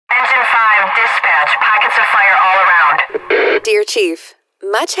Dear Chief,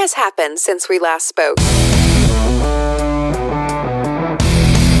 much has happened since we last spoke.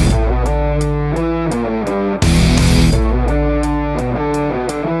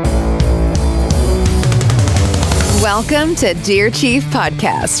 Welcome to Dear Chief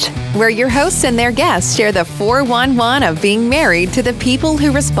Podcast, where your hosts and their guests share the 411 of being married to the people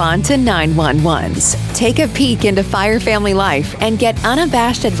who respond to 911s. Take a peek into fire family life and get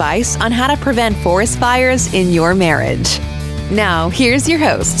unabashed advice on how to prevent forest fires in your marriage. Now, here's your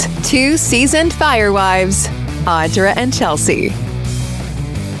hosts, two seasoned fire wives, Audra and Chelsea.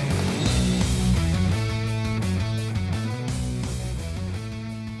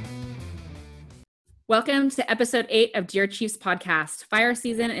 Welcome to episode 8 of Dear Chiefs podcast. Fire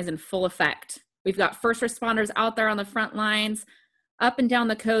season is in full effect. We've got first responders out there on the front lines, up and down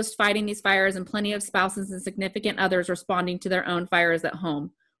the coast fighting these fires, and plenty of spouses and significant others responding to their own fires at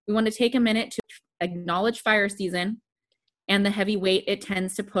home. We want to take a minute to acknowledge fire season and the heavy weight it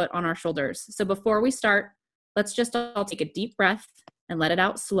tends to put on our shoulders. So before we start, let's just all take a deep breath and let it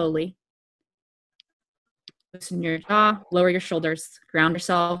out slowly. Loosen your jaw, lower your shoulders, ground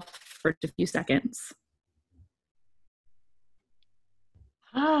yourself for just a few seconds.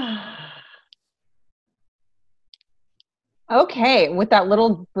 Okay, with that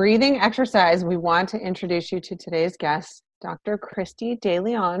little breathing exercise, we want to introduce you to today's guest, Dr. Christy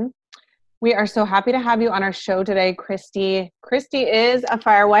DeLeon. We are so happy to have you on our show today, Christy. Christy is a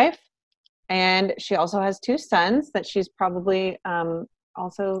firewife, and she also has 2 sons that she's probably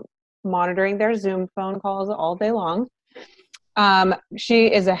also monitoring their Zoom phone calls all day long.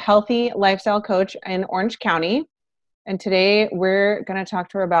 She is a healthy lifestyle coach in Orange County. And today we're going to talk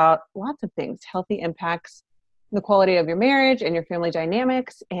to her about lots of things, healthy impacts, the quality of your marriage and your family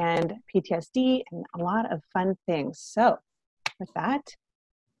dynamics, and PTSD, and a lot of fun things. So with that,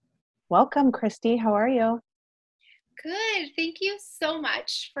 welcome, Christy. How are you? Good. Thank you so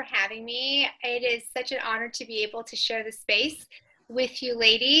much for having me. It is such an honor to be able to share the space with you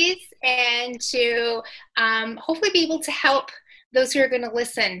ladies and to hopefully be able to help those who are going to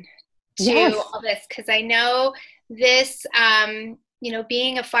listen to all this, because I know this,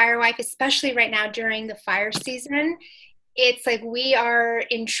 being a fire wife, especially right now during the fire season, it's like we are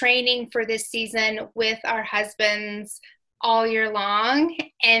in training for this season with our husbands all year long.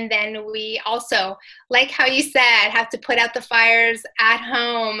 And then we also, like how you said, have to put out the fires at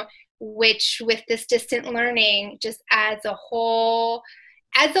home, which with this distant learning just adds a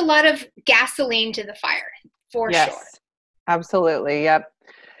lot of gasoline to the fire, for sure. Absolutely. Yep.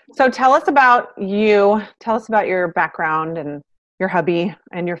 So tell us about you. Tell us about your background and your hubby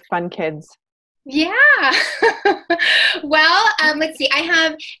and your fun kids. Yeah. Well, let's see. I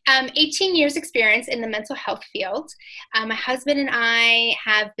have 18 years experience in the mental health field. My husband and I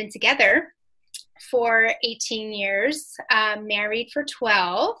have been together for 18 years, married for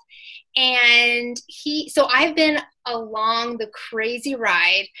 12. And so I've been along the crazy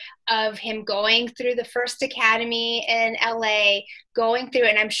ride of him going through the first academy in LA, going through,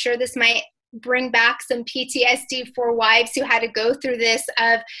 and I'm sure this might bring back some PTSD for wives who had to go through this,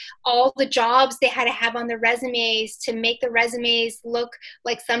 of all the jobs they had to have on their resumes to make the resumes look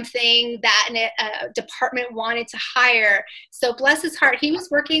like something that a department wanted to hire. So bless his heart, he was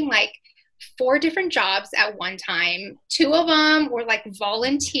working like 4 different jobs at one time. 2 of them were like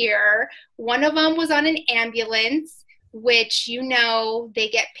volunteer. 1 of them was on an ambulance, which, they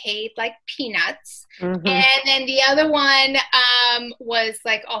get paid like peanuts. Mm-hmm. And then the other one was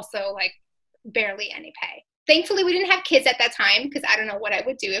like also like barely any pay. Thankfully, we didn't have kids at that time, because I don't know what I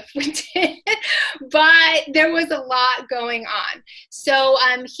would do if we did, but there was a lot going on. So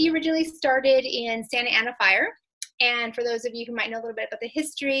he originally started in Santa Ana Fire. And for those of you who might know a little bit about the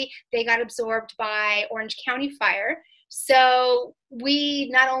history, they got absorbed by Orange County Fire. So we,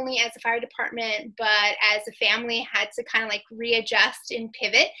 not only as a fire department, but as a family, had to kind of like readjust and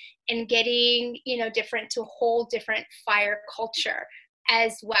pivot and getting, different to a whole different fire culture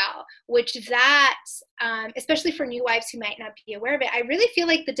as well, which that, especially for new wives who might not be aware of it, I really feel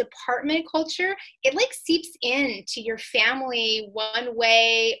like the department culture, it like seeps into your family one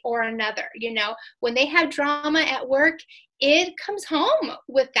way or another. When they have drama at work, it comes home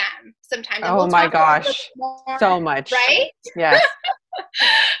with them sometimes. Oh my gosh, so much. Right? Yes.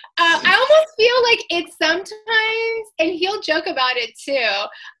 I almost feel like it's sometimes, and he'll joke about it too,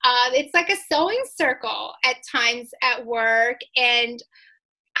 it's like a sewing circle at times at work. And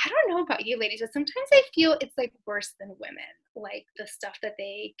I don't know about you ladies, but sometimes I feel it's like worse than women, like the stuff that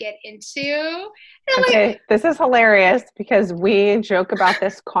they get into. Okay, this is hilarious because we joke about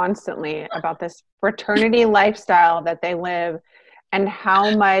this constantly, about this fraternity lifestyle that they live and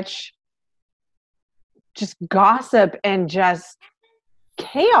how much just gossip and just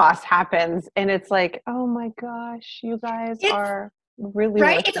chaos happens. And it's like, oh my gosh, you guys are really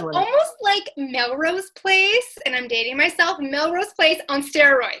right. It's working on it. almost like Melrose Place, and I'm dating myself. Melrose Place on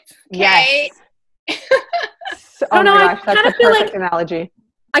steroids. Okay. Yes. Oh no, my gosh, that's a perfect analogy.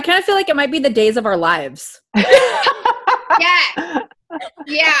 I kind of feel like it might be the days of our lives. Yeah.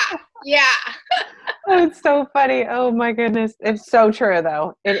 Yeah. Oh, it's so funny. Oh my goodness. It's so true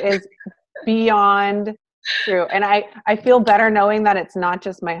though. It is beyond true. And I feel better knowing that it's not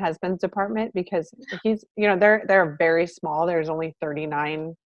just my husband's department, because he's, they're very small. There's only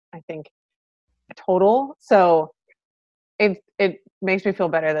 39, I think, total. So it makes me feel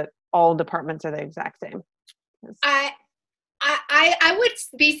better that all departments are the exact same. I would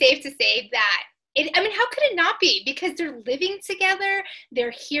be safe to say that how could it not be? Because they're living together.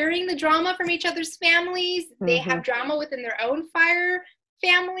 They're hearing the drama from each other's families. They have drama within their own fire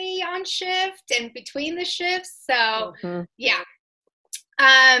family on shift and between the shifts. So, yeah.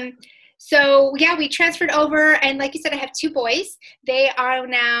 So yeah, we transferred over, and like you said, I have 2 boys. They are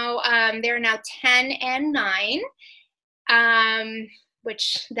now, they're now 10 and 9.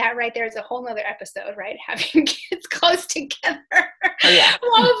 Which that right there is a whole nother episode, right? Having kids close together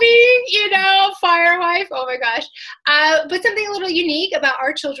while being, fire wife. Oh my gosh. But something a little unique about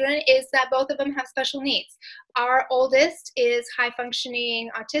our children is that both of them have special needs. Our oldest is high functioning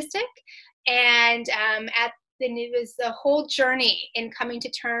autistic, and it was a whole journey in coming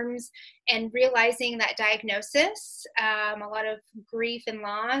to terms and realizing that diagnosis, a lot of grief and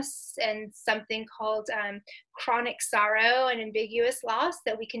loss, and something called chronic sorrow and ambiguous loss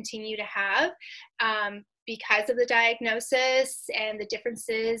that we continue to have because of the diagnosis and the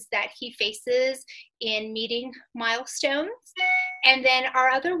differences that he faces in meeting milestones. And then our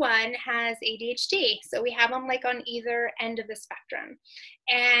other one has ADHD. So we have them like on either end of the spectrum.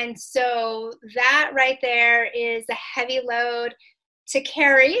 And so that right there is a heavy load to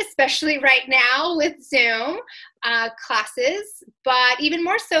carry, especially right now with Zoom classes, but even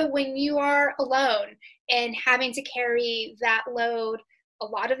more so when you are alone and having to carry that load a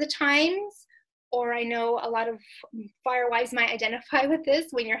lot of the times. Or I know a lot of fire wives might identify with this.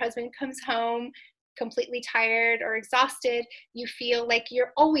 When your husband comes home completely tired or exhausted, you feel like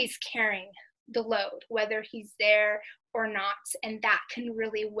you're always carrying the load, whether he's there or not. And that can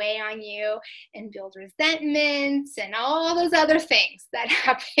really weigh on you and build resentments and all those other things that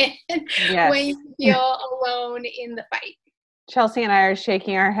happen when you feel alone in the fight. Chelsea and I are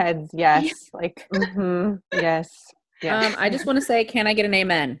shaking our heads. Yes. Like, yes. Yes. I just want to say, can I get an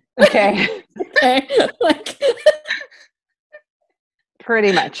amen? Okay. Okay.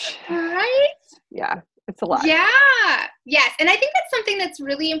 Pretty much. Right? Yeah. It's a lot. Yeah. Yes. And I think that's something that's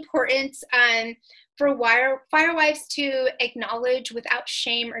really important for fire wives to acknowledge without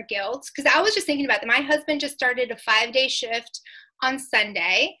shame or guilt. Because I was just thinking about that. My husband just started a 5-day shift on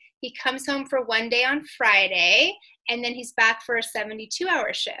Sunday. He comes home for 1 day on Friday, and then he's back for a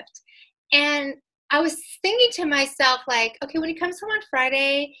 72-hour shift. And I was thinking to myself, like, okay, when he comes home on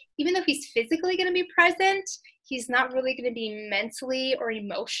Friday, even though he's physically going to be present, he's not really going to be mentally or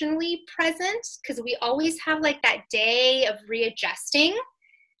emotionally present, because we always have like that day of readjusting.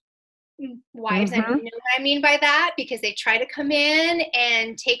 Wives, I know what I mean by that, because they try to come in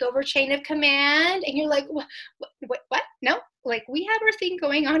and take over chain of command, and you're like, what? No, like, we have our thing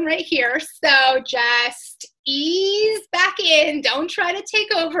going on right here, so just ease back in. Don't try to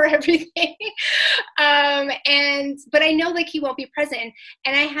take over everything. But I know like he won't be present,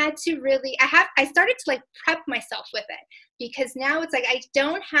 and I had to really, I started to like prep myself with it, because now it's like I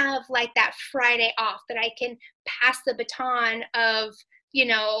don't have like that Friday off that I can pass the baton of,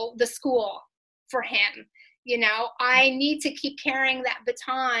 the school for him. I need to keep carrying that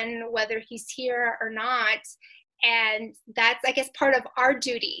baton whether he's here or not. And that's, I guess, part of our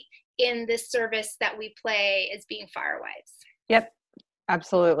duty in this service that we play as being fire wives. Yep,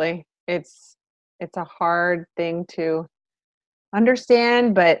 absolutely. It's a hard thing to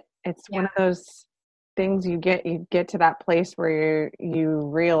understand, but it's one of those things you get to that place where you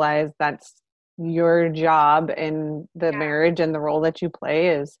realize that's your job in the marriage, and the role that you play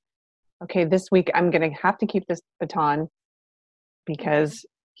is, okay, this week I'm going to have to keep this baton because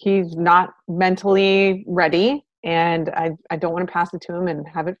he's not mentally ready, and I don't want to pass it to him and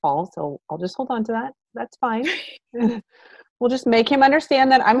have it fall. So I'll just hold on to that. That's fine. We'll just make him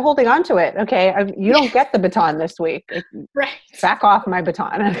understand that I'm holding on to it. Okay. You don't get the baton this week. Right. Back off my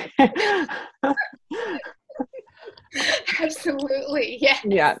baton. Absolutely. Yeah.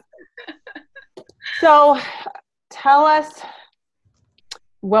 Yeah. So tell us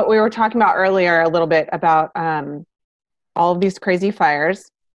what we were talking about earlier a little bit about all of these crazy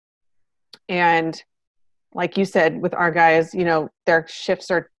fires. And like you said, with our guys, their shifts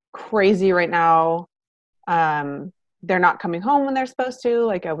are crazy right now. They're not coming home when they're supposed to.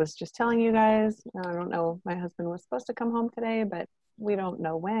 Like I was just telling you guys, I don't know, my husband was supposed to come home today, but we don't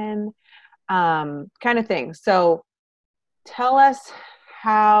know when, kind of thing. So tell us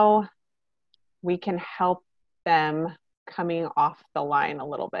how we can help them coming off the line a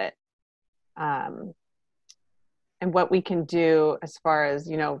little bit. And what we can do as far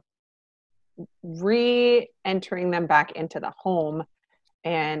as, re-entering them back into the home,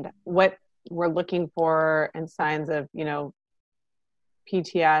 and what we're looking for and signs of,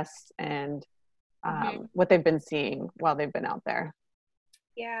 PTS and what they've been seeing while they've been out there.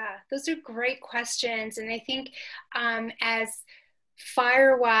 Yeah, those are great questions. And I think as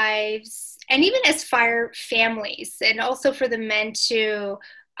fire wives, and even as fire families, and also for the men too,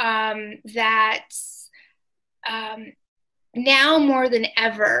 that now more than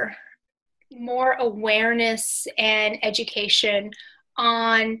ever, more awareness and education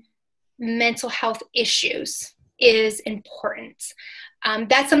on mental health issues is important.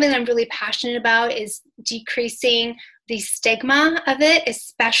 That's something I'm really passionate about, is decreasing the stigma of it,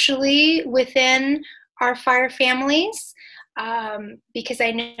 especially within our fire families. Because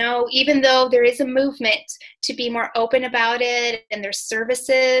I know even though there is a movement to be more open about it and there's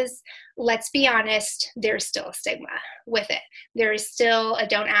services, let's be honest, there's still a stigma with it. There is still a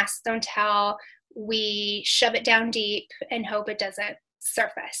don't ask, don't tell. We shove it down deep and hope it doesn't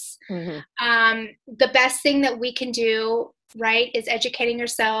surface. Mm-hmm. The best thing that we can do, right, is educating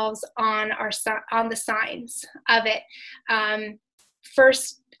ourselves on the signs of it.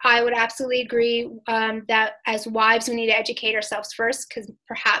 First, I would absolutely agree that as wives, we need to educate ourselves first, because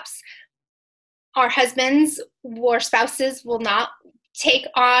perhaps our husbands or spouses will not take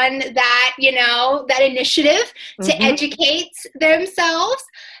on that, that initiative to mm-hmm. educate themselves.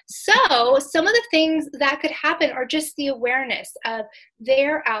 So some of the things that could happen are just the awareness of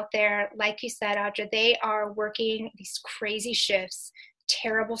they're out there, like you said, Audra, they are working these crazy shifts,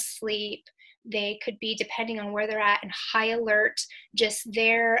 terrible sleep. They could be, depending on where they're at, in high alert, just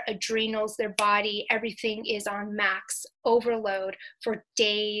their adrenals, their body, everything is on max overload for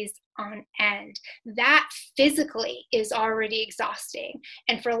days on end. That physically is already exhausting.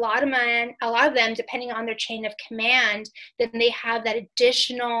 And for a lot of men, a lot of them, depending on their chain of command, then they have that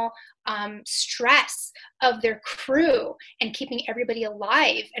additional stress of their crew and keeping everybody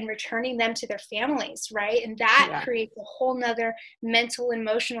alive and returning them to their families, right? And that creates a whole nother mental and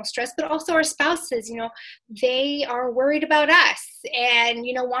emotional stress. But also our spouses, they are worried about us and,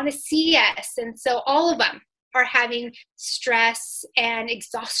 want to see us. And so all of them are having stress and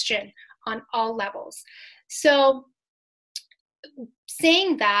exhaustion on all levels. So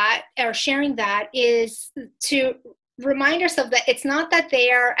saying that or sharing that is to remind ourselves that it's not that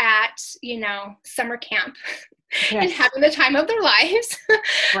they are at, summer camp and having the time of their lives.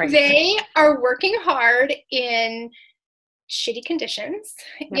 Right. They are working hard in shitty conditions,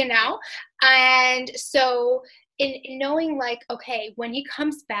 and so in knowing like, okay, when he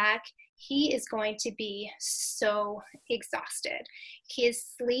comes back, he is going to be so exhausted. His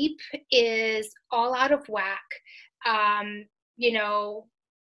sleep is all out of whack.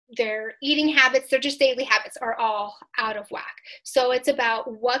 Their eating habits, their just daily habits are all out of whack. So it's about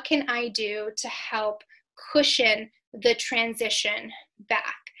what can I do to help cushion the transition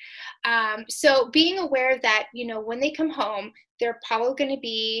back. So being aware that, when they come home, they're probably going to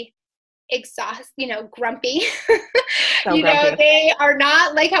be exhausted, grumpy. So grumpy. They are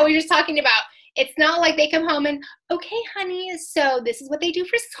not like how we were just talking about. It's not like they come home and, okay, honey, so this is what they do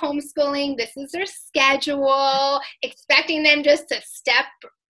for homeschooling. This is their schedule, expecting them just to step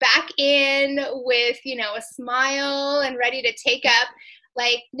back in with, a smile and ready to take up.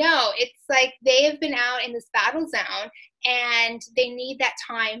 Like, no, it's like they have been out in this battle zone and they need that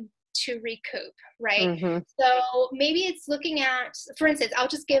time to recoup, right? Mm-hmm. So maybe it's looking at, for instance, I'll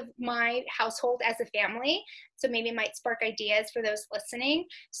just give my household as a family. So maybe it might spark ideas for those listening.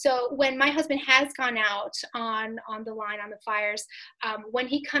 So when my husband has gone out on the line, on the fires, when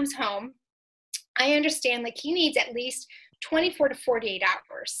he comes home, I understand like he needs at least 24 to 48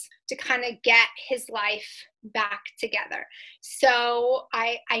 hours to kind of get his life back together. So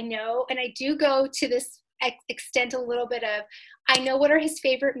I know, and I do go to this extent a little bit of, I know what are his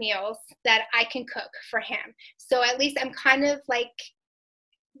favorite meals that I can cook for him. So at least I'm kind of like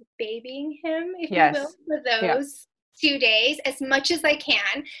babying him, if you will, for those 2 days as much as I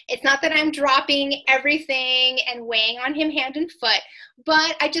can. It's not that I'm dropping everything and weighing on him hand and foot,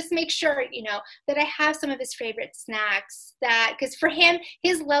 but I just make sure, that I have some of his favorite snacks because for him,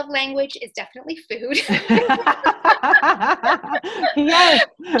 his love language is definitely food. Yes.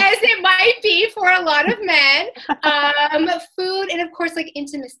 As it might be for a lot of men. Food and of course like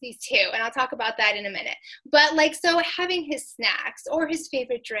intimacies too. And I'll talk about that in a minute. But so having his snacks or his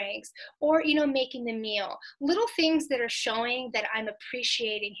favorite drinks or, making the meal, little things that are showing that I'm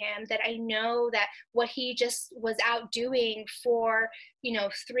appreciating him, that I know that what he just was out doing for,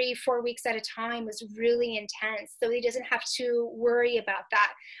 3-4 weeks at a time was really intense. So he doesn't have to worry about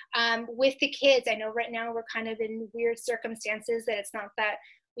that. With the kids, I know right now we're kind of in weird circumstances that it's not that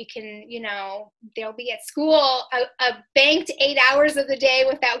we can, they'll be at school a banked 8 hours of the day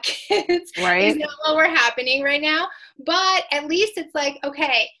without kids. Right. Is not what we're happening right now. But at least it's like,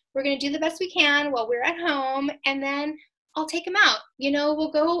 okay, we're going to do the best we can while we're at home. And then I'll take him out.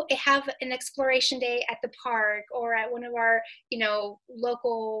 We'll go have an exploration day at the park or at one of our,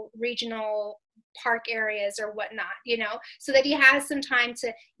 local regional park areas or whatnot, so that he has some time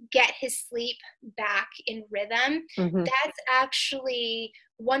to get his sleep back in rhythm. Mm-hmm. That's actually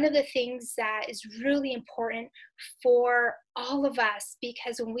one of the things that is really important for all of us,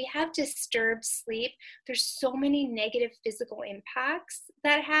 because when we have disturbed sleep, there's so many negative physical impacts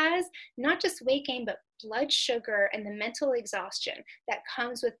that has, not just weight gain, but blood sugar and the mental exhaustion that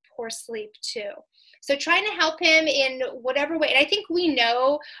comes with poor sleep too. So trying to help him in whatever way. And I think we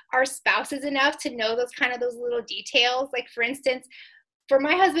know our spouses enough to know those little details. Like for instance, for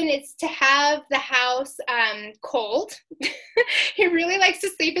my husband, it's to have the house cold. He really likes to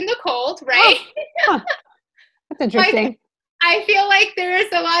sleep in the cold, right? Oh, that's interesting. I feel like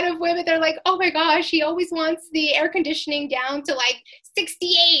there's a lot of women that are like, oh my gosh, he always wants the air conditioning down to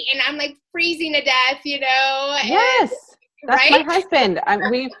 68 and I'm freezing to death, Yes. That's right? my husband.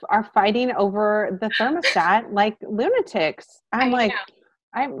 We are fighting over the thermostat like lunatics. I'm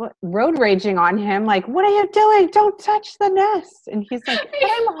road raging on him. Like, what are you doing? Don't touch the nest. And he's like, but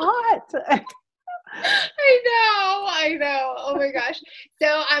I'm hot. I know. Oh my gosh.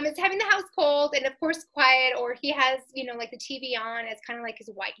 So it's having the house cold and of course quiet, or he has, the TV on. It's kind of like his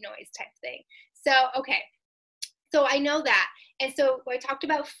white noise type thing. So, okay. So I know that. And so I talked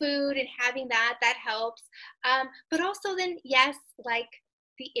about food and having that helps. But also then, yes,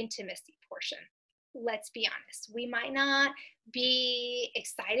 the intimacy portion. Let's be honest. We might not be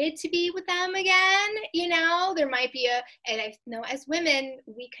excited to be with them again. There might be and I know as women,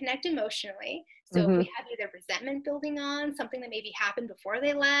 we connect emotionally. So Mm-hmm. if we have either resentment building on something that maybe happened before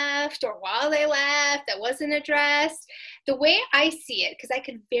they left or while they left that wasn't addressed, the way I see it, because I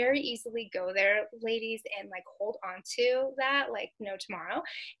could very easily go there, ladies, and hold on to that no tomorrow,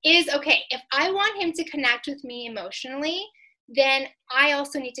 is okay, if I want him to connect with me emotionally, then I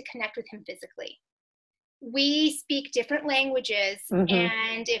also need to connect with him physically. We speak different languages, Mm-hmm.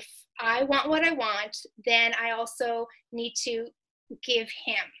 and if I want what I want, then I also need to give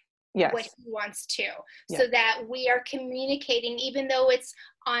him Yes. what he wants to, Yeah. so that we are communicating, even though it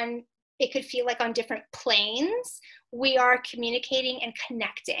could feel like on different planes, we are communicating and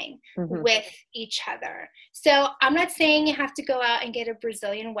connecting Mm-hmm. with each other. So I'm not saying you have to go out and get a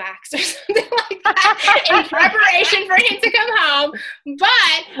Brazilian wax or something like that in preparation for him to come home.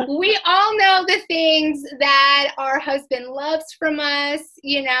 But we all know the things that our husband loves from us,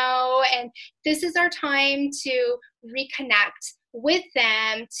 and this is our time to reconnect with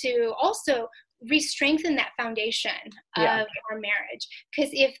them, to also re-strengthen that foundation of our marriage. Because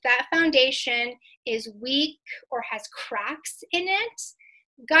if that foundation is weak or has cracks in it,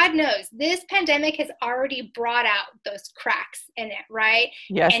 God knows this pandemic has already brought out those cracks in it, right?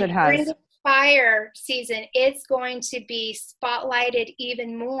 Yes, and it has. During the fire season, it's going to be spotlighted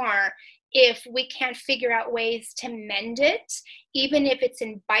even more if we can't figure out ways to mend it, even if it's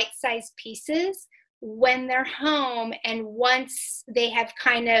in bite-sized pieces, when they're home and once they have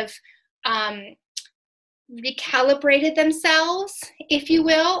kind of recalibrated themselves, if you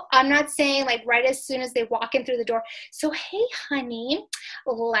will. I'm not saying right as soon as they walk in through the door, so hey honey,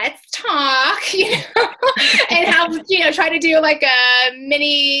 let's talk, and have try to do a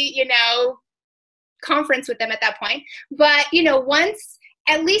mini conference with them at that point. But once,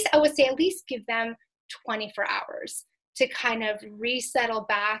 at least I would say, at least give them 24 hours to kind of resettle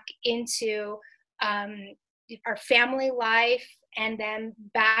back into our family life, and then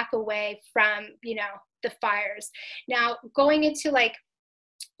back away from, the fires. Now, going into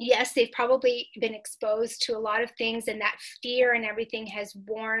yes, they've probably been exposed to a lot of things, and that fear and everything has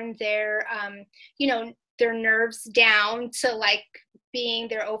worn their, their nerves down to being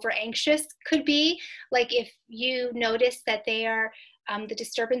they're over anxious could be. Like if you notice that they are the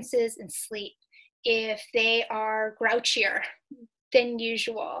disturbances in sleep, if they are grouchier than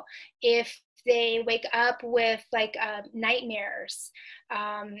usual, if they wake up with like nightmares,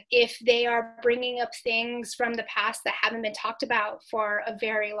 if they are bringing up things from the past that haven't been talked about for a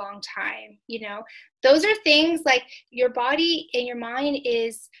very long time, those are things like your body and your mind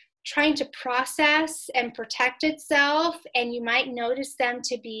is trying to process and protect itself, and you might notice them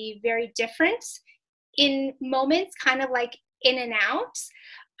to be very different in moments, kind of like in and out,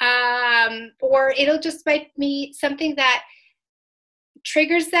 or it'll just might be something that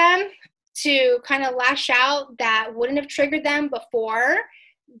triggers them to kind of lash out that wouldn't have triggered them before.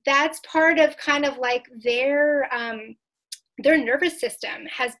 That's part of kind of like their nervous system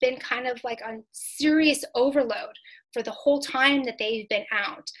has been kind of like on serious overload for the whole time that they've been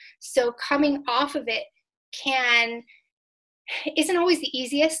out. So coming off of it isn't always the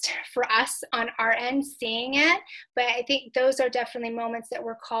easiest for us on our end seeing it, but I think those are definitely moments that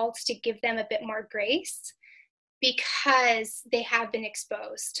we're called to give them a bit more grace because they have been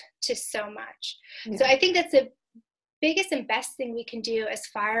exposed to so much. Yeah. So I think that's the biggest and best thing we can do as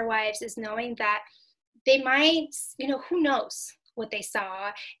fire wives is knowing that they might, who knows what they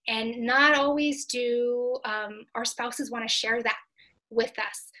saw, and not always do our spouses want to share that with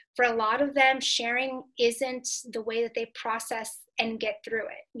us. For a lot of them, sharing isn't the way that they process and get through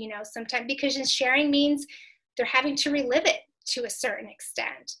it, sometimes because sharing means they're having to relive it to a certain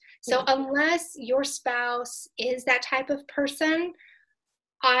extent. So unless your spouse is that type of person,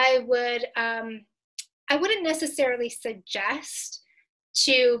 I wouldn't necessarily suggest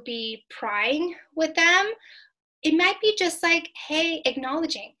to be prying with them. It might be just like, hey,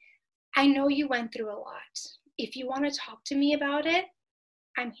 acknowledging, I know you went through a lot. If you want to talk to me about it,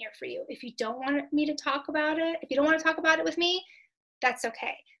 I'm here for you. If you don't want me to talk about it, if you don't want to talk about it with me, that's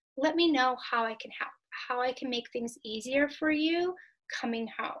okay. Let me know how I can help, how I can make things easier for you coming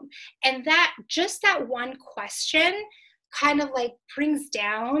home. And that one question kind of like brings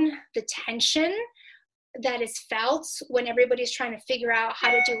down the tension that is felt when everybody's trying to figure out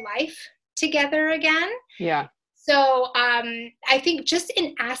how to do life together again. Yeah. So I think just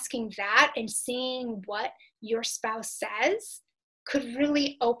in asking that and seeing what your spouse says could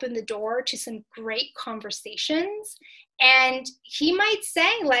really open the door to some great conversations. And he might say,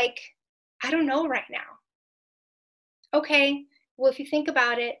 like, I don't know right now. Okay, well, if you think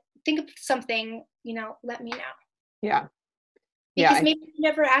about it, think of something, let me know. Yeah. Because maybe you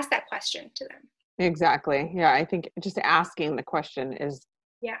never asked that question to them. Exactly. Yeah. I think just asking the question is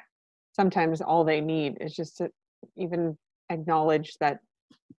sometimes all they need is just to even acknowledge that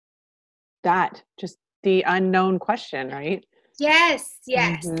just the unknown question, right? Yes.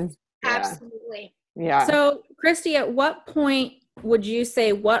 Mm-hmm. Absolutely. Yeah. So, Christy, at what point would you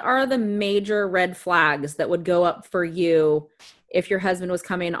say, what are the major red flags that would go up for you if your husband was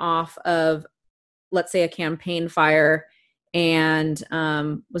coming off of, let's say, a campaign fire and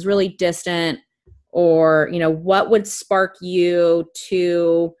was really distant, or, what would spark you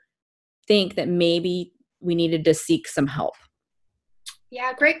to think that maybe we needed to seek some help?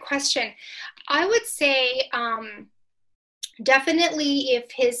 Yeah, great question. I would say definitely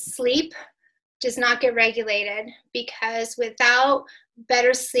if his sleep does not get regulated, because without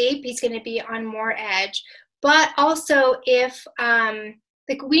better sleep, he's going to be on more edge. But also if,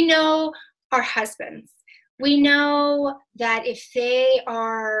 we know our husbands, we know that if they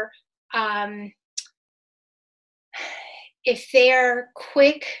are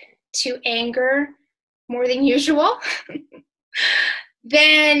quick to anger more than usual,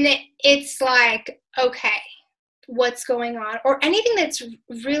 then it's like, okay, what's going on? Or anything that's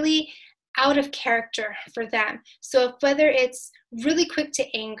really out of character for them. So whether it's really quick to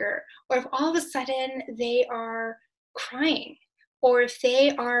anger, or if all of a sudden they are crying, or if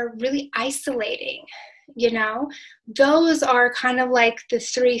they are really isolating, those are kind of like the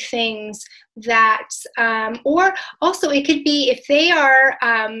three things that, or also it could be if they are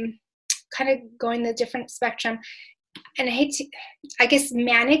kind of going the different spectrum, and I guess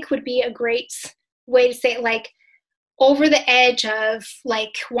manic would be a great way to say it, like over the edge of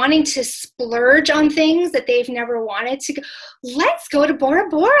like wanting to splurge on things that they've never wanted to go. Let's go to Bora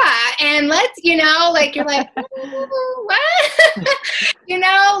Bora and let's, like you're like, what?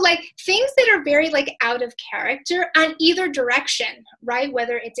 Like things that are very like out of character on either direction, right?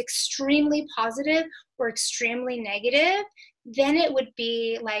 Whether it's extremely positive or extremely negative, then it would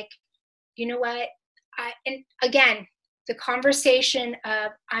be like, you know what? And again, the conversation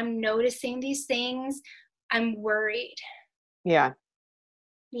of I'm noticing these things, I'm worried. Yeah.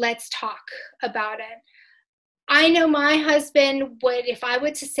 Let's talk about it. I know my husband would, if I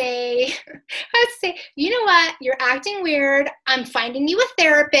were to say, I would say, you know what, you're acting weird. I'm finding you a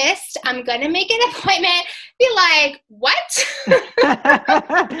therapist. I'm going to make an appointment. Be like, what?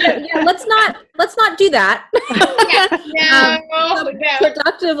 Yeah, let's not do that. No.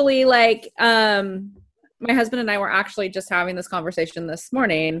 Productively, like, my husband and I were actually just having this conversation this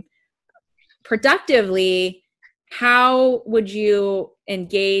morning. Productively, how would you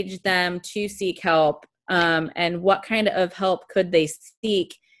engage them to seek help? And what kind of help could they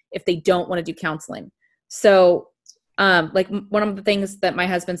seek if they don't want to do counseling? So, like one of the things that my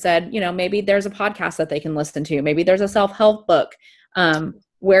husband said, maybe there's a podcast that they can listen to. Maybe there's a self-help book.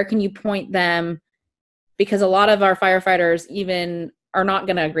 Where can you point them? Because a lot of our firefighters even are not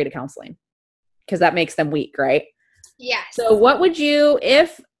going to agree to counseling because that makes them weak, right? Yes. So what would do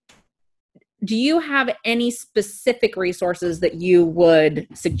you have any specific resources that you would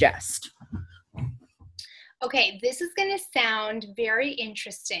suggest? Okay, this is going to sound very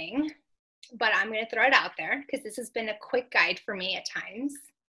interesting, but I'm going to throw it out there because this has been a quick guide for me at times.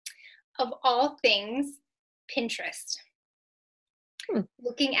 Of all things, Pinterest.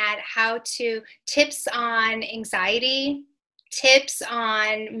 Looking at tips on anxiety, tips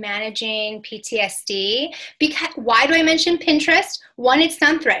on managing PTSD. Why do I mention Pinterest? One, it's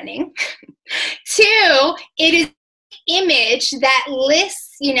non-threatening. Two, it is image that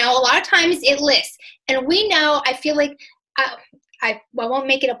lists, a lot of times it lists. And we know, I feel like, I won't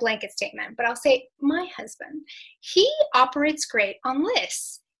make it a blanket statement, but I'll say my husband, he operates great on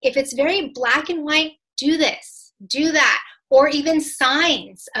lists. If it's very black and white, do this, do that, or even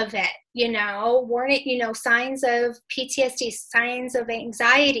signs of it, signs of PTSD, signs of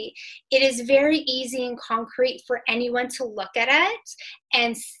anxiety. It is very easy and concrete for anyone to look at it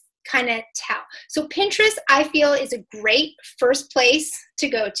and kind of tell. So Pinterest, I feel, is a great first place to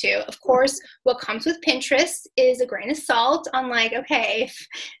go to. Of course, what comes with Pinterest is a grain of salt on like, okay, if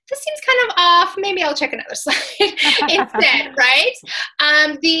this seems kind of off, maybe I'll check another site instead, right?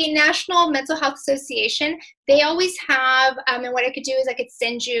 The National Mental Health Association, they always have, and what I could do is I could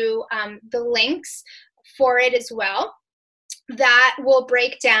send you the links for it as well. That will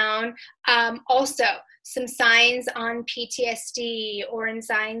break down also some signs on PTSD or in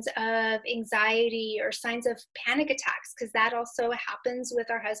signs of anxiety or signs of panic attacks, because that also happens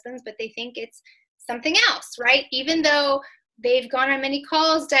with our husbands, but they think it's something else, right? Even though they've gone on many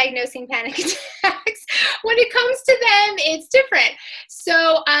calls diagnosing panic attacks, when it comes to them, it's different.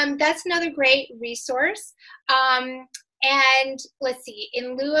 So that's another great resource. And let's see,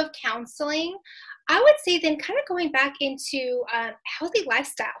 in lieu of counseling, I would say then kind of going back into healthy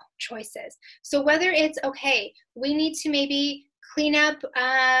lifestyle choices. So whether it's, okay, we need to maybe clean up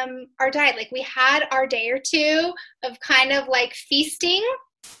our diet. Like we had our day or two of kind of like feasting,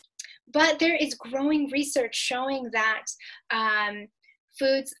 but there is growing research showing that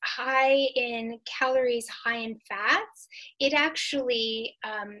foods high in calories, high in fats, it actually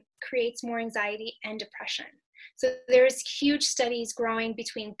creates more anxiety and depression. So there's huge studies growing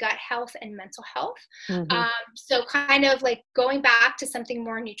between gut health and mental health. Mm-hmm. So kind of like going back to something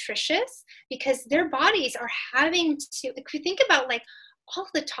more nutritious, because their bodies are having to, if you think about like all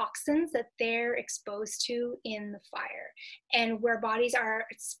the toxins that they're exposed to in the fire, and where bodies are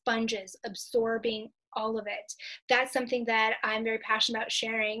sponges absorbing all of it. That's something that I'm very passionate about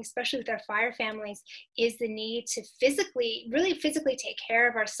sharing, especially with our fire families, is the need to really physically take care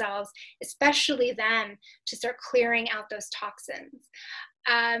of ourselves, especially them, to start clearing out those toxins.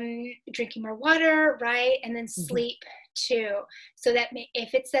 Drinking more water, right? And then sleep too. So that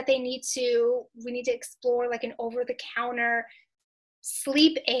if it's that we need to explore like an over-the-counter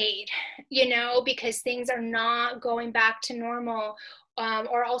sleep aid, because things are not going back to normal,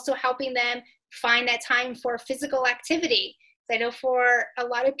 or also helping them find that time for physical activity. I know for a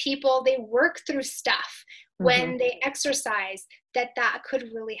lot of people, they work through stuff when they exercise, that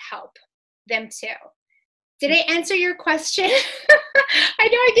could really help them too. Did I answer your question? I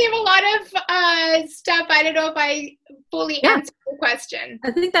know I gave a lot of stuff. I don't know if I fully answered the question.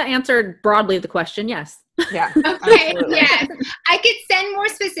 I think that answered broadly the question, yes. Yeah. Okay, yes. I could send more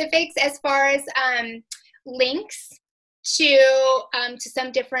specifics as far as links to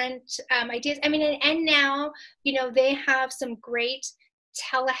some different ideas. I mean, and now, they have some great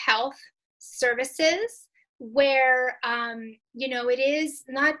telehealth services where, it is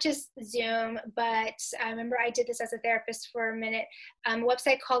not just Zoom, but I remember I did this as a therapist for a minute, a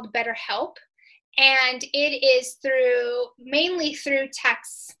website called BetterHelp. And it is mainly through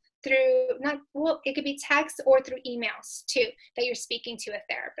text, it could be text or through emails too, that you're speaking to a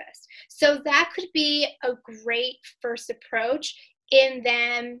therapist. So that could be a great first approach in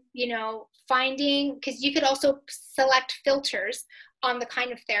them, finding, because you could also select filters on the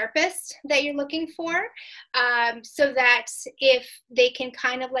kind of therapist that you're looking for, so that if they can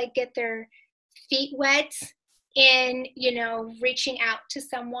kind of like get their feet wet in, reaching out to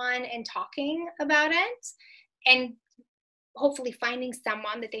someone and talking about it, and hopefully finding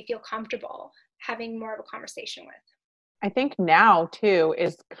someone that they feel comfortable having more of a conversation with. I think now too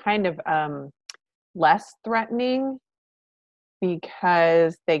is kind of less threatening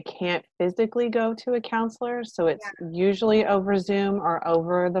because they can't physically go to a counselor. So it's usually over Zoom or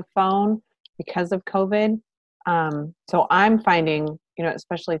over the phone because of COVID. So I'm finding,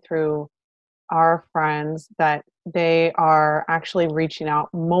 especially through our friends, that they are actually reaching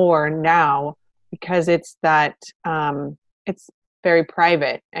out more now because it's that it's very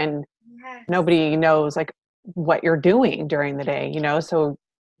private and nobody knows like what you're doing during the day, so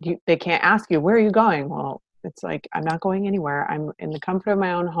they can't ask you, where are you going? Well, it's like, I'm not going anywhere. I'm in the comfort of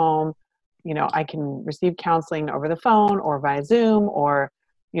my own home. I can receive counseling over the phone or via Zoom or,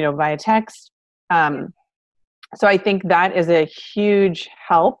 via text. So I think that is a huge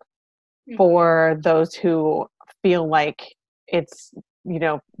help for those who feel like it's,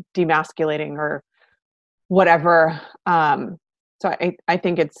 demasculating or whatever. So I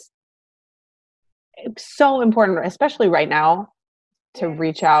think it's so important, especially right now, to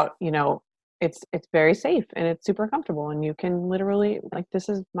reach out. It's very safe and it's super comfortable, and you can literally, like, this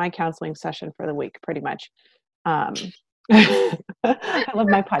is my counseling session for the week, pretty much. I love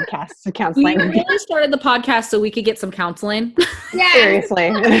my podcasts, counseling. We really started the podcast so we could get some counseling. Yeah.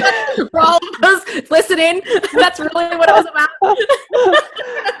 Seriously. For all of those listening, that's really what it was about.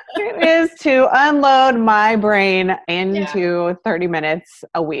 It is to unload my brain into 30 minutes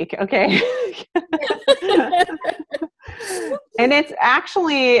a week. Okay. And it's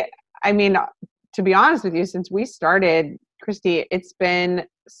actually, I mean, to be honest with you, since we started, Christy, it's been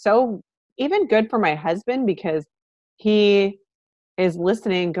so even good for my husband because he is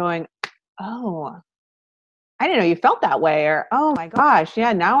listening going, oh, I didn't know you felt that way. Or, oh my gosh,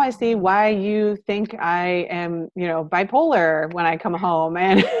 yeah, now I see why you think I am, bipolar when I come home.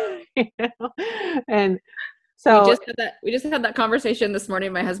 And, and so we just had that conversation this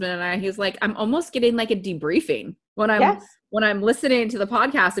morning, my husband and I. He's like, I'm almost getting like a debriefing when I'm listening to the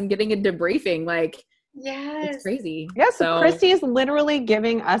podcast. I'm getting a debriefing. Like, it's crazy. Yes. So Christy is literally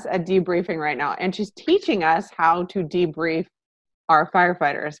giving us a debriefing right now, and she's teaching us how to debrief our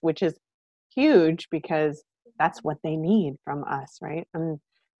firefighters, which is huge because that's what they need from us, right? And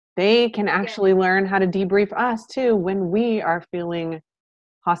they can actually learn how to debrief us too when we are feeling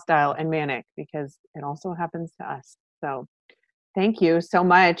hostile and manic, because it also happens to us. So thank you so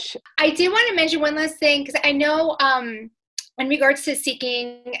much. I do want to mention one last thing, because I know in regards to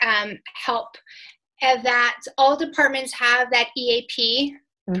seeking help, that all departments have that EAP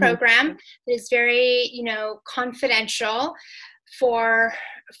program that is very, confidential for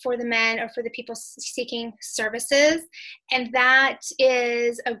the men or for the people seeking services. And that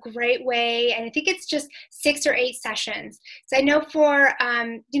is a great way. And I think it's just 6 or 8 sessions. So I know for,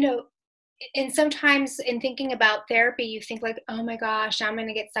 and sometimes in thinking about therapy, you think like, oh my gosh, I'm going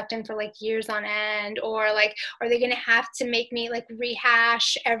to get sucked in for like years on end, or like, are they going to have to make me like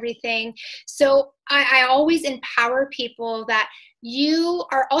rehash everything? So I always empower people that you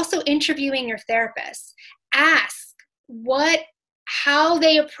are also interviewing your therapist. Ask how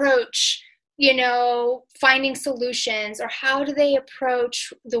they approach, finding solutions, or how do they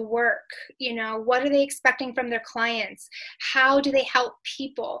approach the work? What are they expecting from their clients? How do they help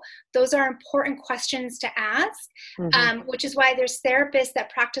people? Those are important questions to ask, which is why there's therapists that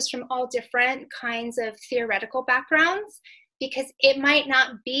practice from all different kinds of theoretical backgrounds, because it might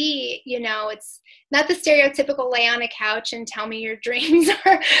not be, it's not the stereotypical lay on a couch and tell me your dreams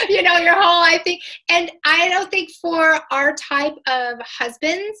or, your whole life thing. And I don't think for our type of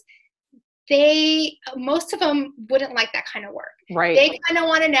husbands, most of them wouldn't like that kind of work. Right. They kind of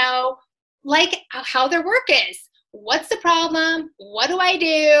want to know like how their work is. What's the problem? What do I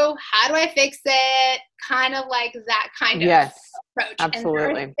do? How do I fix it? Kind of like that kind of approach.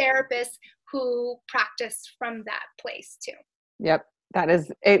 Absolutely. And there are therapists who practice from that place too. Yep. That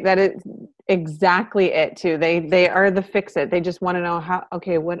is exactly it too. They are the fix it. They just want to know how,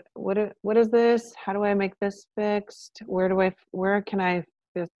 okay, what is this? How do I make this fixed? Where can I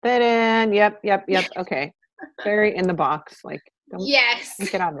fit in? Yep. Okay. Very in the box. Like, don't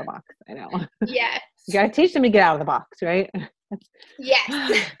get out of the box. I know. Yes. You got to teach them to get out of the box, right? Yes.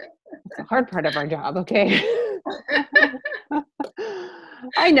 That's the hard part of our job. Okay.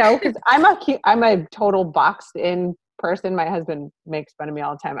 I know, because I'm a total boxed in person. My husband makes fun of me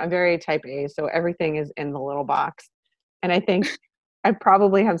all the time. I'm very type A, so everything is in the little box. And I think I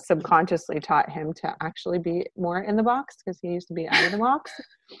probably have subconsciously taught him to actually be more in the box because he used to be out of the box.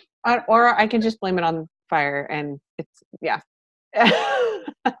 Or I can just blame it on fire, and it's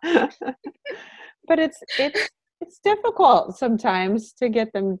but it's difficult sometimes to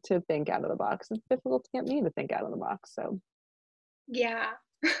get them to think out of the box. It's difficult to get me to think out of the box. So Yeah.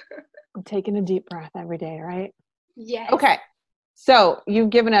 I'm taking a deep breath every day, right? Yes. Okay. So you've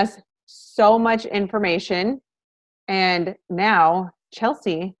given us so much information, and now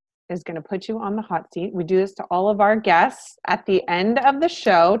Chelsea is going to put you on the hot seat. We do this to all of our guests at the end of the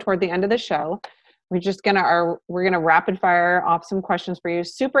show, toward the end of the show. We're going to rapid fire off some questions for you.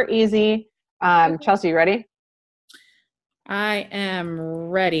 Super easy. Chelsea, you ready? I am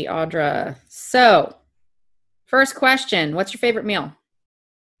ready, Audra. So, first question, what's your favorite meal?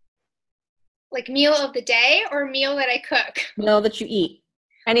 Like meal of the day or meal that I cook? Meal that you eat.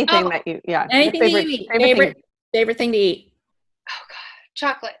 Anything that you, Anything that you eat. Favorite thing to eat. Oh God,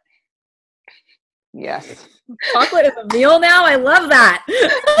 chocolate. Yes. Chocolate is a meal now? I love that.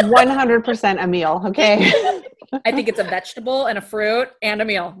 100% a meal, okay? I think it's a vegetable and a fruit and a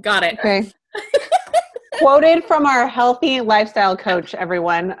meal. Got it. Okay. Quoted from our healthy lifestyle coach,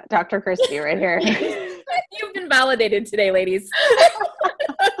 everyone, Dr. Christy right here. You've been validated today, ladies.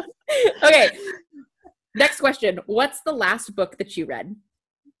 Okay. Next question. What's the last book that you read?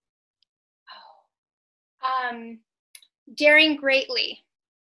 Daring Greatly.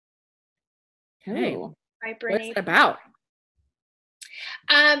 Okay. By Brene. What's it about?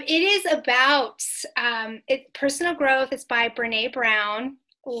 It is about personal growth. It's by Brene Brown.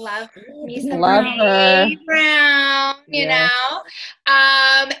 Love me some Brene Brown, you know,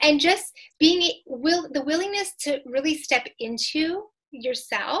 and just being the willingness to really step into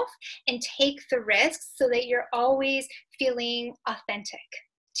yourself and take the risks so that you're always feeling authentic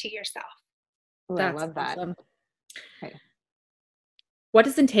to yourself. Ooh, I love that. Awesome. Okay. What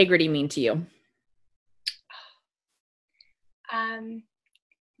does integrity mean to you?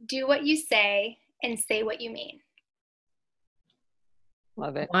 Do what you say and say what you mean.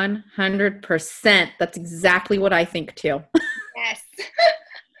 Love it. 100%. That's exactly what I think too. Yes.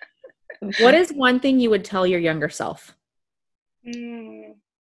 What is one thing you would tell your younger self? To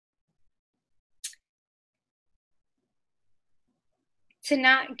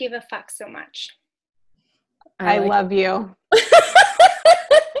not give a fuck so much. I love you.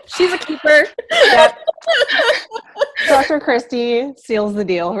 She's a keeper. Yep. Dr. Christy seals the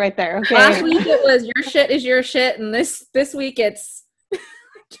deal right there. Okay. Last week it was your shit is your shit, and this week it's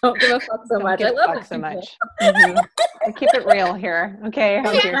don't give a fuck so much. I love it so much. Mm-hmm. I keep it real here. Okay.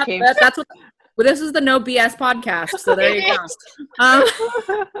 That's what. Well, this is the No BS podcast, so there you go. All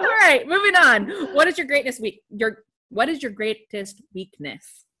right, moving on. What is your greatest What is your greatest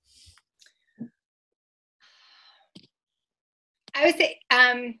weakness? I would say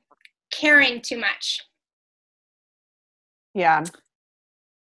caring too much. Yeah.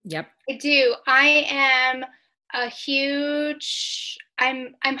 Yep. I do. I am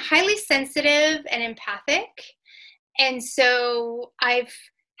I'm highly sensitive and empathic. And so I've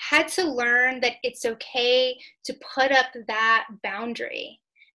had to learn that it's okay to put up that boundary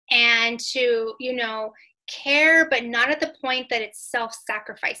and to, care, but not at the point that it's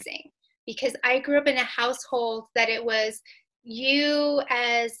self-sacrificing. Because I grew up in a household that it was, you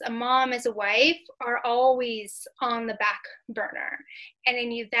as a mom, as a wife, are always on the back burner. And I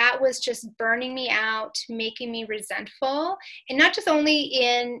knew that was just burning me out, making me resentful. And not just only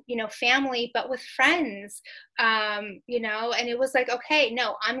in, family, but with friends, and it was like, okay,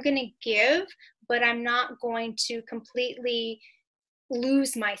 no, I'm going to give, but I'm not going to completely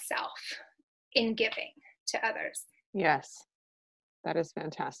lose myself in giving to others. Yes. That is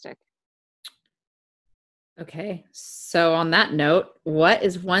fantastic. Okay. So on that note, what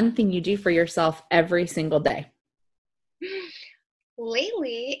is one thing you do for yourself every single day?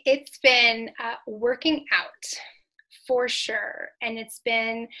 Lately, it's been working out for sure. And it's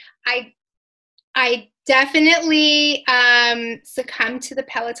been, I definitely succumbed to the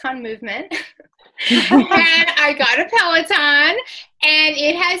Peloton movement. And I got a Peloton, and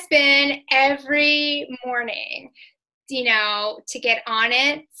it has been every morning, to get on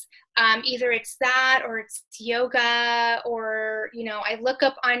it. Either it's that or it's yoga or, I look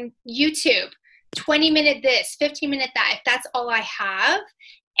up on YouTube, 20-minute this, 15-minute that, if that's all I have.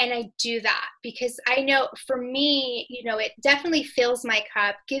 And I do that because I know for me, it definitely fills my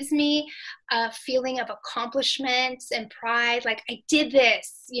cup, gives me a feeling of accomplishment and pride. Like I did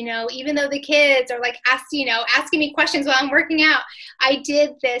this, even though the kids are like, asking me questions while I'm working out, I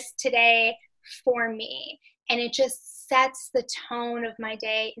did this today for me. And it just sets the tone of my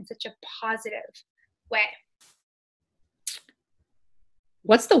day in such a positive way.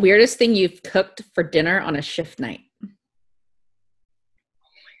 What's the weirdest thing you've cooked for dinner on a shift night?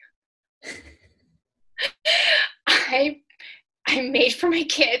 I made for my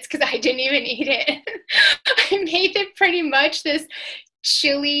kids because I didn't even eat it. I made it pretty much this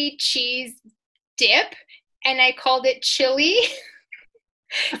chili cheese dip, and I called it chili.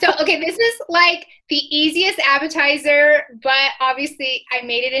 So, okay, this is like the easiest appetizer, but obviously I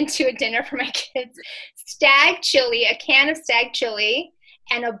made it into a dinner for my kids. Stag chili, a can of stag chili,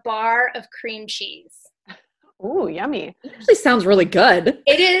 and a bar of cream cheese. Ooh, yummy. It actually sounds really good.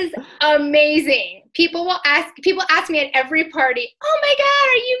 It is amazing. People ask me at every party, "Oh my God,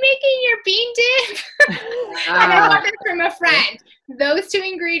 are you making your bean dip?" And I got that from a friend. Those two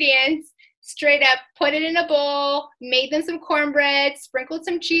ingredients, straight up, put it in a bowl, made them some cornbread, sprinkled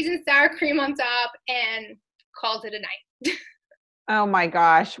some cheese and sour cream on top, and called it a night. Oh my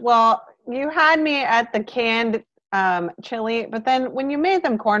gosh. Well, you had me at the canned chili, but then when you made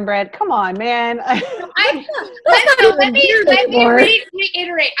them cornbread, come on, man. Let me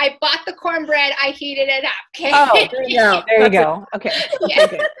reiterate. I bought the cornbread. I heated it up. Okay. Oh, there you go. Okay. Yeah.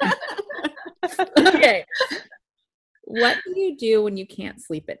 Okay. What do you do when you can't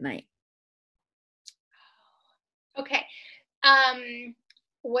sleep at night? Okay.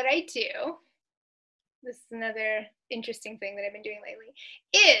 What I do, this is another interesting thing that I've been doing lately,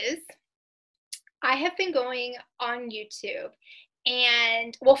 is I have been going on YouTube,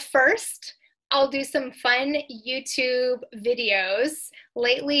 and well, first I'll do some fun YouTube videos.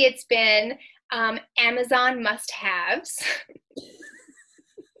 Lately it's been Amazon must-haves.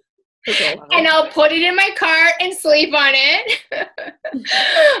 Okay. And I'll put it in my cart and sleep on it.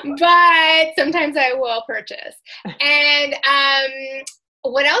 But sometimes I will purchase. And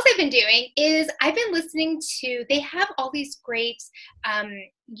what else I've been doing is I've been listening to, they have all these great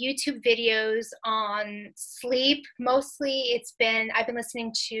YouTube videos on sleep. Mostly I've been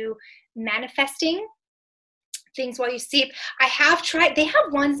listening to manifesting things while you sleep. I have tried, they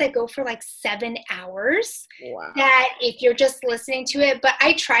have ones that go for like 7 hours. Wow. That if you're just listening to it, but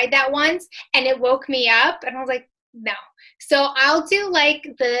I tried that once and it woke me up and I was like, no. So I'll do like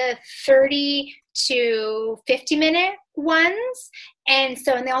the 30 to 50 minute ones. And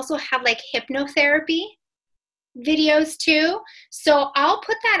they also have like hypnotherapy videos too. So I'll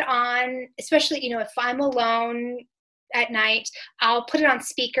put that on, especially, if I'm alone at night, I'll put it on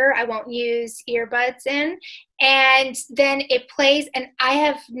speaker. I won't use earbuds in. And then it plays, and I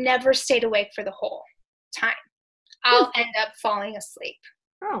have never stayed awake for the whole time. I'll end up falling asleep.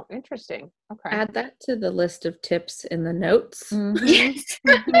 Oh, interesting. Okay. Add that to the list of tips in the notes. Mm-hmm. Yes.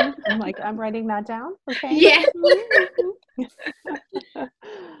 Mm-hmm. I'm writing that down. Okay. Yeah.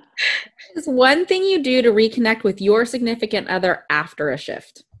 Is one thing you do to reconnect with your significant other after a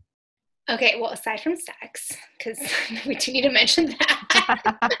shift? Okay, well, aside from sex, because we do need to mention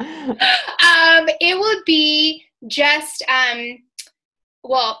that, it would be just,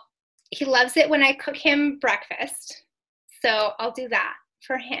 he loves it when I cook him breakfast, so I'll do that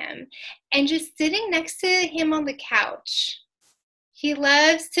for him. And just sitting next to him on the couch. He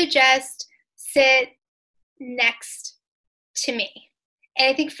loves to just sit next to me. And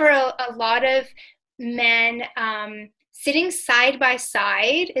I think for a lot of men, sitting side by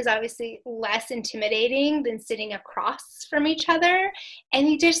side is obviously less intimidating than sitting across from each other. And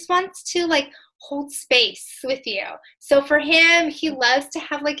he just wants to hold space with you. So for him, he loves to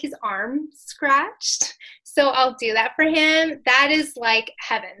have his arm scratched. So I'll do that for him. That is like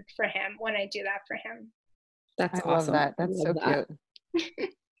heaven for him when I do that for him. That's I awesome. love that. That's so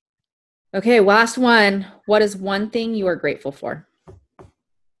cute. Okay, last one. What is one thing you are grateful for?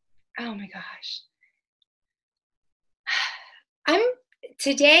 Oh my gosh.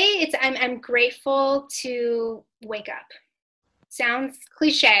 I'm grateful to wake up. Sounds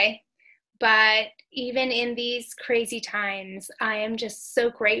cliche, but even in these crazy times, I am just so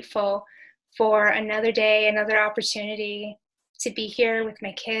grateful for another day, another opportunity to be here with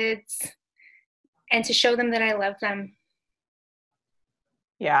my kids and to show them that I love them.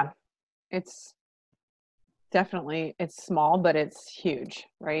 Yeah, it's definitely, it's small, but it's huge,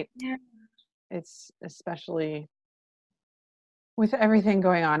 right? Yeah. It's especially with everything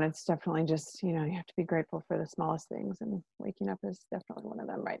going on, it's definitely just, you have to be grateful for the smallest things, and waking up is definitely one of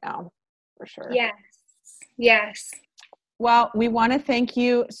them right now, for sure. Yes. Well, we want to thank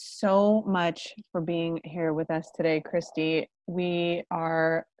you so much for being here with us today, Christy. We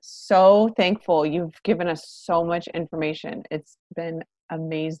are so thankful. You've given us so much information. It's been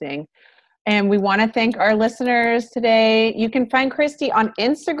amazing. And we want to thank our listeners today. You can find Christy on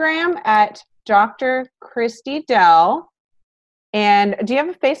Instagram at Dr. Christy Dell. And do you have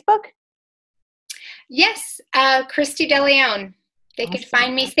a Facebook? Yes, Christy DeLeon. They could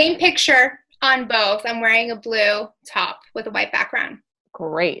find me, same picture on both. I'm wearing a blue top with a white background.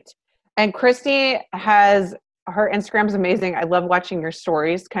 Great. And Christy has, her Instagram's amazing. I love watching your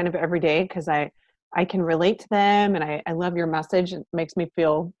stories kind of every day because I can relate to them, and I love your message. It makes me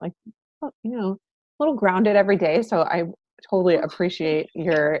feel like, you know, a little grounded every day. So I totally appreciate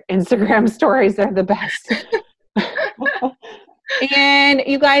your Instagram stories. They're the best. And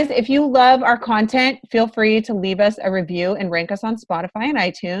you guys, if you love our content, feel free to leave us a review and rank us on Spotify and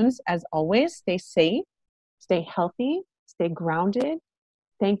iTunes. As always, stay safe, stay healthy, stay grounded.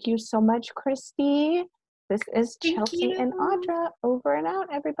 Thank you so much, Christy. This is Chelsea and Audra. Over and out,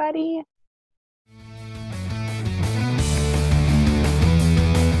 everybody.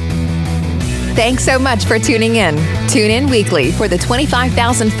 Thanks so much for tuning in. Tune in weekly for the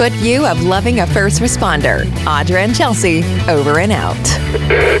 25,000-foot view of loving a first responder. Audra and Chelsea, over and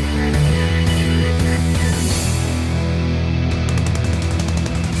out.